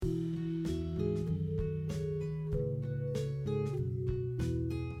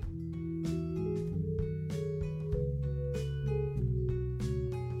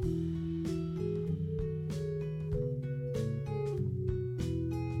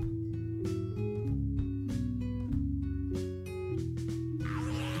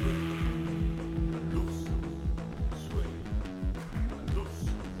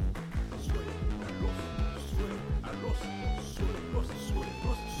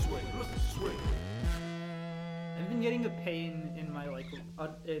been getting a pain in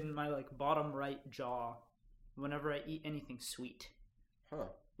my bottom right jaw whenever I eat anything sweet. Huh.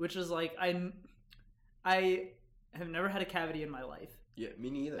 Which is like I have never had a cavity in my life. Yeah, me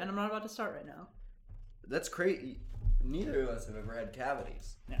neither. And I'm not about to start right now. That's crazy. Neither of us have ever had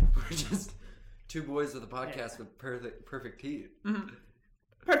cavities. Yeah. We're just two boys with a podcast with perfect teeth. Mm-hmm.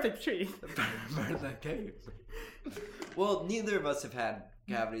 Perfect teeth. Part of that cave. Well, neither of us have had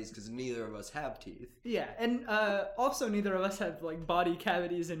cavities because neither of us have teeth. Yeah, and also neither of us have like body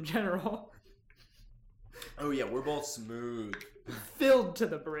cavities in general. Oh yeah, we're both smooth. Filled to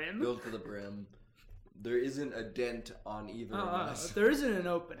the brim. Filled to the brim. There isn't a dent on either of us. There isn't an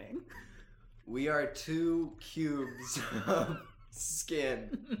opening. We are two cubes of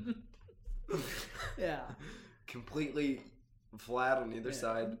skin. Yeah. Completely flat on either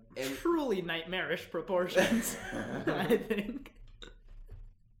side. And truly nightmarish proportions, I think.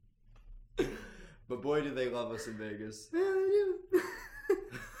 But boy, do they love us in Vegas.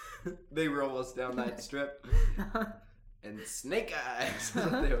 They roll us down that strip. And snake eyes,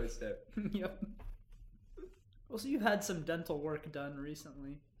 that's what they always say. Yep. Well, so you've had some dental work done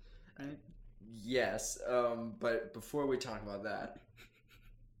recently, right? Yes, but before we talk about that,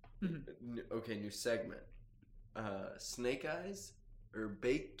 okay, new segment. Snake eyes or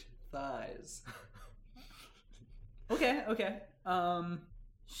baked thighs? Okay.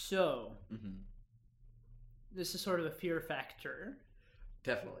 So, this is sort of a fear factor.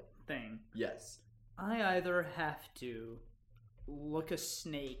 Definitely. Thing. Yes. I either have to look a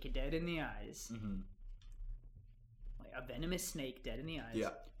snake dead in the eyes, like a venomous snake dead in the eyes,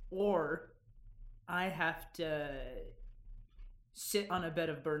 or I have to sit on a bed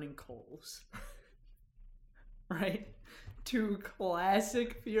of burning coals. Right? Two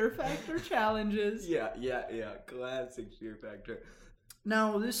classic fear factor challenges. Yeah. Classic fear factor.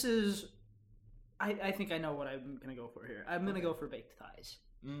 Now, this is... I think I know what I'm going to go for here. I'm going to go for baked thighs.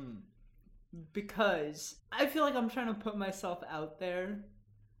 Because I feel like I'm trying to put myself out there,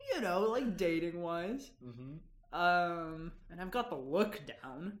 you know, like dating-wise. And I've got the look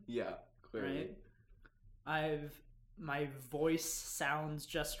down. Yeah, clearly. Right? My voice sounds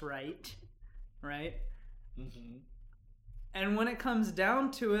just right. Right? And when it comes down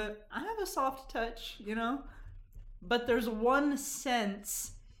to it, I have a soft touch, you know? But there's one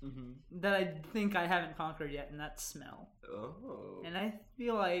sense that I think I haven't conquered yet, and that's smell. Oh. And I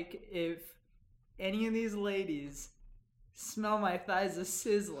feel like if any of these ladies smell my thighs a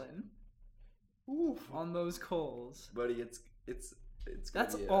sizzling on those coals, buddy, it's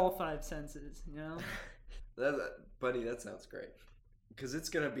that's all five senses, you know? Buddy, that sounds great. Because it's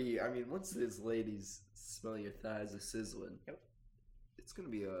going to be, I mean, once these ladies smell your thighs a sizzling, it's going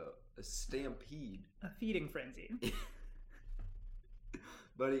to be a stampede. A feeding frenzy.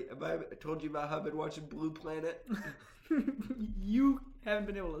 Buddy, have I told you about how I've been watching Blue Planet? You haven't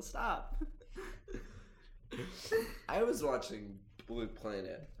been able to stop. I was watching Blue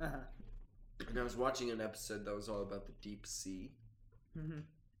Planet. And I was watching an episode that was all about the deep sea.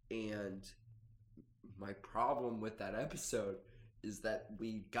 And my problem with that episode is that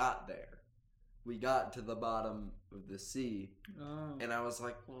we got there. We got to the bottom of the sea. And I was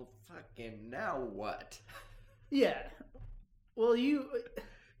like, well, fucking now what? Yeah. Well,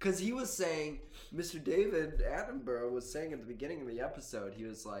 because he was saying, Mr. David Attenborough was saying at the beginning of the episode, he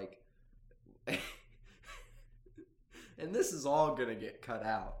was like, and this is all gonna get cut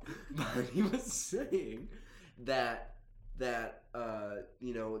out, but he was saying that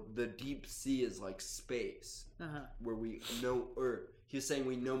you know, the deep sea is like space, where we know, or he was saying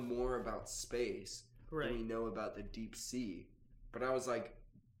we know more about space than we know about the deep sea. But I was like,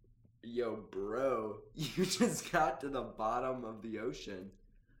 yo, bro, you just got to the bottom of the ocean.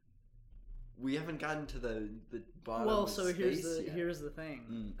 We haven't gotten to the bottom of space. Well, so here's the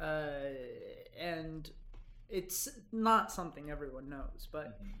thing. And it's not something everyone knows,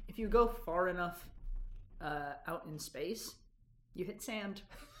 but if you go far enough out in space, you hit sand.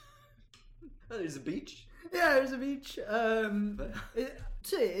 Oh, there's a beach? Yeah, there's a beach.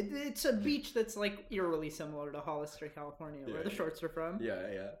 It's a beach that's like eerily similar to Hollister, California, where the shorts are from.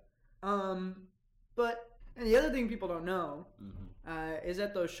 Yeah. But and the other thing people don't know is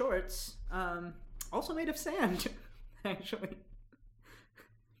that those shorts also made of sand, actually.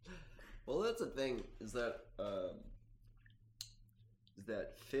 Well, that's the thing, is that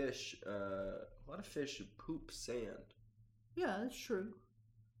fish, a lot of fish poop sand. Yeah, that's true.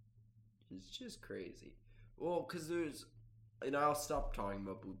 It's just crazy. Well, because there's, and I'll stop talking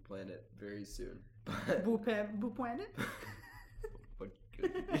about Blue Planet very soon. But Blue Planet? What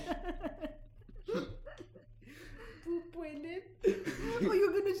goodness. Blue Planet? Are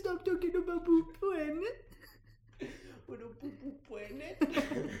you gonna stop talking about Blue Planet?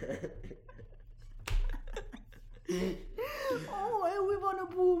 Oh, I live on a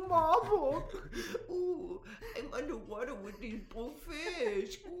blue marble. Ooh, I'm underwater with these blue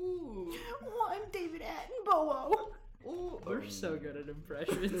fish. Ooh. Oh, I'm David Attenborough. Ooh. We're so good at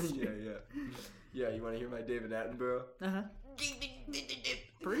impressions. Yeah, you want to hear my David Attenborough? Uh-huh. Pretty good.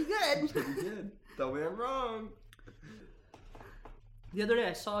 Pretty good. Tell me I'm wrong. The other day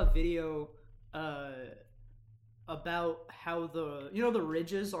I saw a video about how the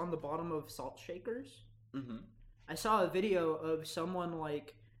ridges on the bottom of salt shakers? Mm-hmm. I saw a video of someone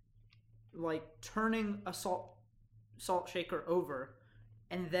like turning a salt shaker over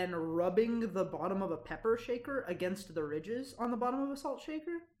and then rubbing the bottom of a pepper shaker against the ridges on the bottom of a salt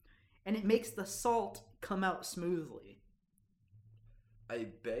shaker, and it makes the salt come out smoothly. I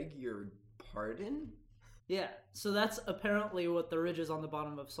beg your pardon? Yeah, so that's apparently what the ridges on the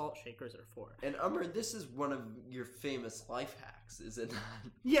bottom of salt shakers are for. And Umar, this is one of your famous life hacks, is it not?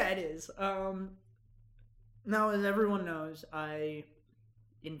 Yeah, it is. Now, as everyone knows, I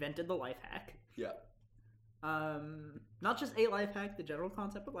invented the life hack. Yeah. Not just a life hack, the general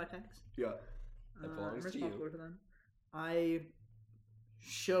concept of life hacks. Yeah. That belongs to you. For them. I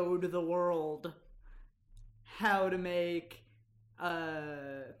showed the world how to make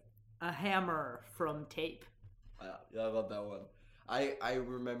a hammer from tape. Yeah, I love that one. I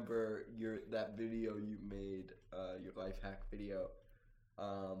remember that video you made, your life hack video,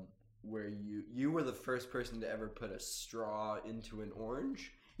 where you were the first person to ever put a straw into an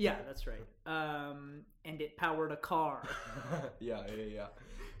orange. Yeah, that's right. And it powered a car. Yeah.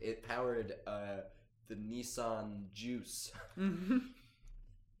 It powered the Nissan Juice. Mm-hmm.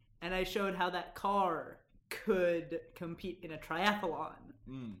 And I showed how that car could compete in a triathlon.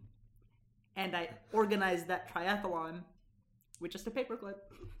 Mm. And I organized that triathlon with just a paperclip.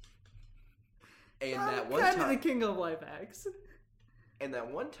 And that one time, time, the king of life hacks. And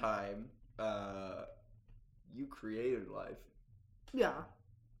that one time, you created life. Yeah,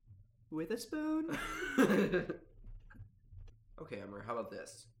 with a spoon. Okay, Emmer, how about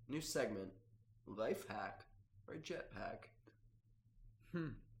this? New segment: life hack or jetpack.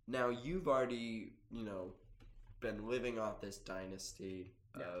 Now you've already, been living off this dynasty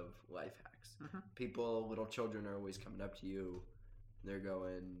of life hacks. People, little children, are always coming up to you. They're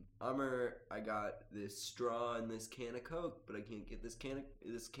going, Ummer, I got this straw in this can of Coke, but I can't get this can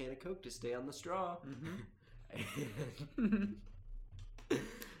of Coke to stay on the straw. And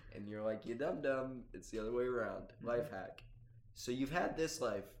you're like, you dum-dum. It's the other way around. Life hack. So you've had this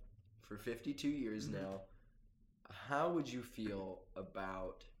life for 52 years now. How would you feel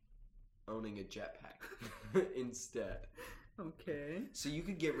about owning a jetpack instead? Okay. So you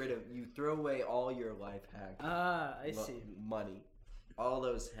could you throw away all your life hack I see. money, all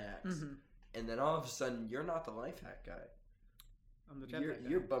those hacks, and then all of a sudden you're not the life hack guy. I'm the jetpack guy.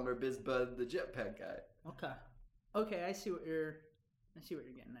 You're Bummer Biz Bud, the jetpack guy. Okay, I see what you're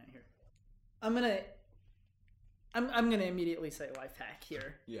getting at here. I'm gonna immediately say life hack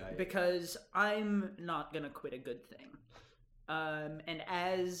here. Yeah. Because I'm not gonna quit a good thing. And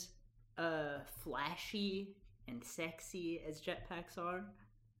as flashy and sexy as jetpacks are,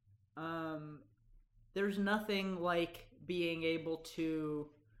 there's nothing like being able to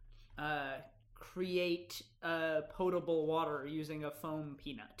create potable water using a foam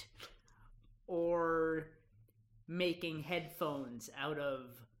peanut, or making headphones out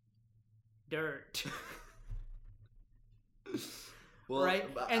of dirt. Well, right?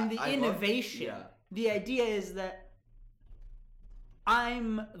 And the innovation, the idea is that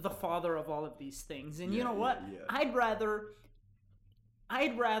I'm the father of all of these things, and you know what? Yeah.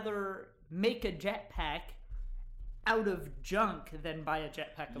 I'd rather make a jetpack out of junk than buy a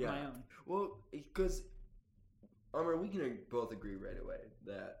jetpack of my own. Well, because Amr, we can both agree right away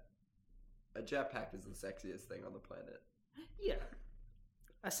that a jetpack is the sexiest thing on the planet. Yeah.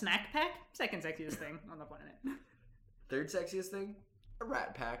 A snack pack? Second sexiest thing on the planet. Third sexiest thing? A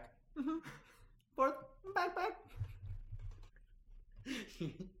rat pack. Fourth, backpack.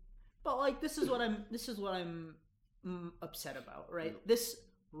 But like, this is what I'm upset about, right? This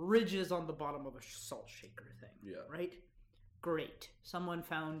ridges on the bottom of a salt shaker thing. Yeah. Right? Great. Someone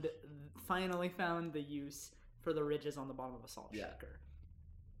finally found the use for the ridges on the bottom of a salt shaker.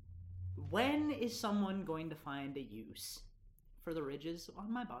 When is someone going to find a use for the ridges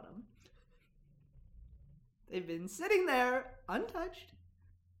on my bottom? They've been sitting there untouched.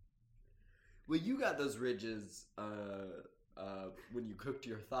 Well, you got those ridges when you cooked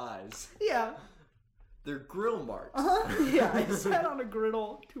your thighs. Yeah. They're grill marks. Yeah, I sat on a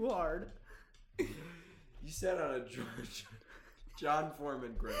griddle too hard. You sat on a John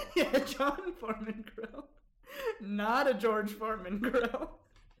Foreman grill. Yeah, John Foreman grill. Not a George Foreman grill.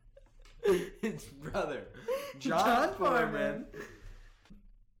 His brother, John Foreman.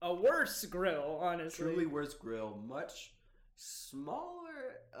 A worse grill, honestly. Truly worse grill. Much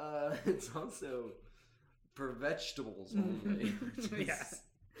smaller. It's also for vegetables only. Yeah.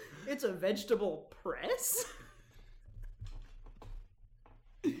 It's a vegetable press?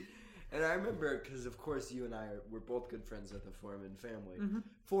 And I remember, because of course you and I were both good friends with the Foreman family.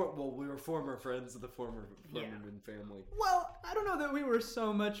 We were former friends of the Foreman family. Well, I don't know that we were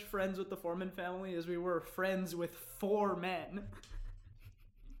so much friends with the Foreman family as we were friends with 4 men.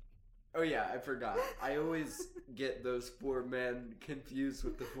 Oh yeah, I forgot. I always get those 4 men confused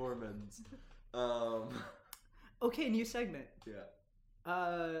with the Foremans. Okay, new segment.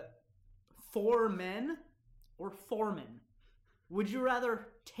 Yeah. 4 men or foreman? Would you rather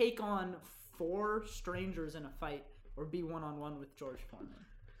take on 4 strangers in a fight or be one-on-one with George Foreman?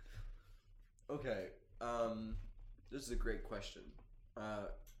 Okay. This is a great question.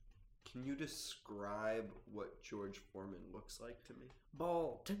 Can you describe what George Foreman looks like to me?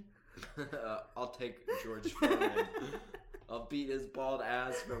 Bald. I'll take George Foreman. I'll beat his bald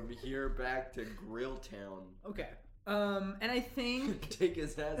ass from here back to Grilltown. Okay. And I think... Take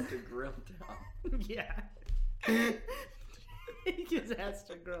his ass to Grilltown. Yeah. Take his ass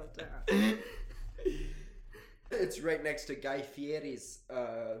to Grilltown. It's right next to Guy Fieri's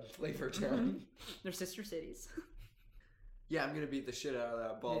Flavortown. They're sister cities. Yeah, I'm gonna beat the shit out of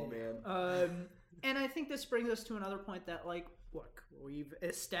that bald man. And I think this brings us to another point that, like, look, we've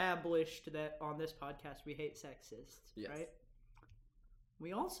established that on this podcast we hate sexists, right?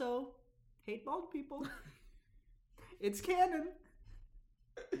 We also hate bald people. It's canon.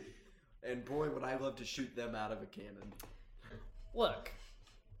 And boy, would I love to shoot them out of a cannon. Look,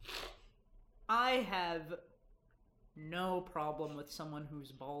 I have no problem with someone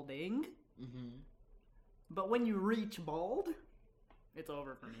who's balding. But when you reach bald, it's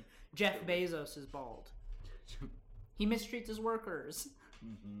over for me. Jeff Bezos is bald. He mistreats his workers.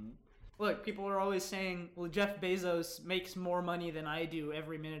 Look, people are always saying, well, Jeff Bezos makes more money than I do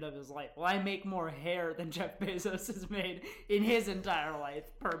every minute of his life. Well, I make more hair than Jeff Bezos has made in his entire life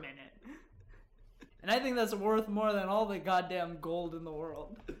per minute. And I think that's worth more than all the goddamn gold in the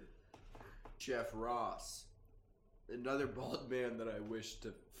world. Jeff Ross. Another bald man that I wish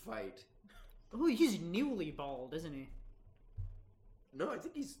to fight. Oh, he's newly bald, isn't he? No, I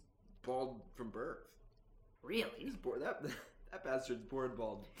think he's bald from birth. Really? He's born that bastard's born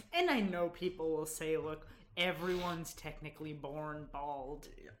bald. And I know people will say, look, everyone's technically born bald.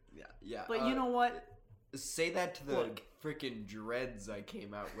 Yeah. But you know what? Say that to the freaking dreads I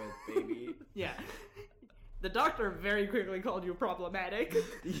came out with, baby. Yeah. The doctor very quickly called you problematic.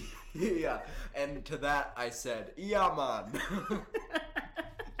 Yeah. And to that I said, yeah, man.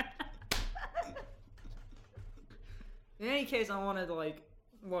 In any case, I wanted to,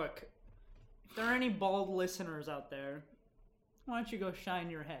 look, if there are any bald listeners out there, why don't you go shine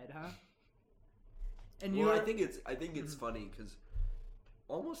your head, huh? And I think it's funny because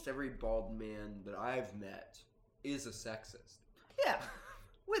almost every bald man that I've met is a sexist. Yeah,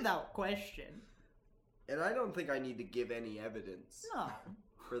 without question. And I don't think I need to give any evidence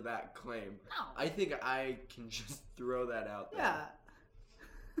for that claim. No. I think I can just throw that out there.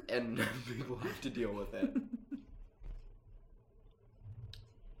 Yeah. And people have to deal with it.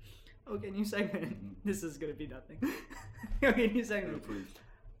 Okay, new segment. This is gonna be nothing. Okay, new segment. No, please.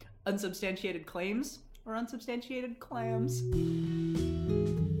 Unsubstantiated claims or unsubstantiated clams?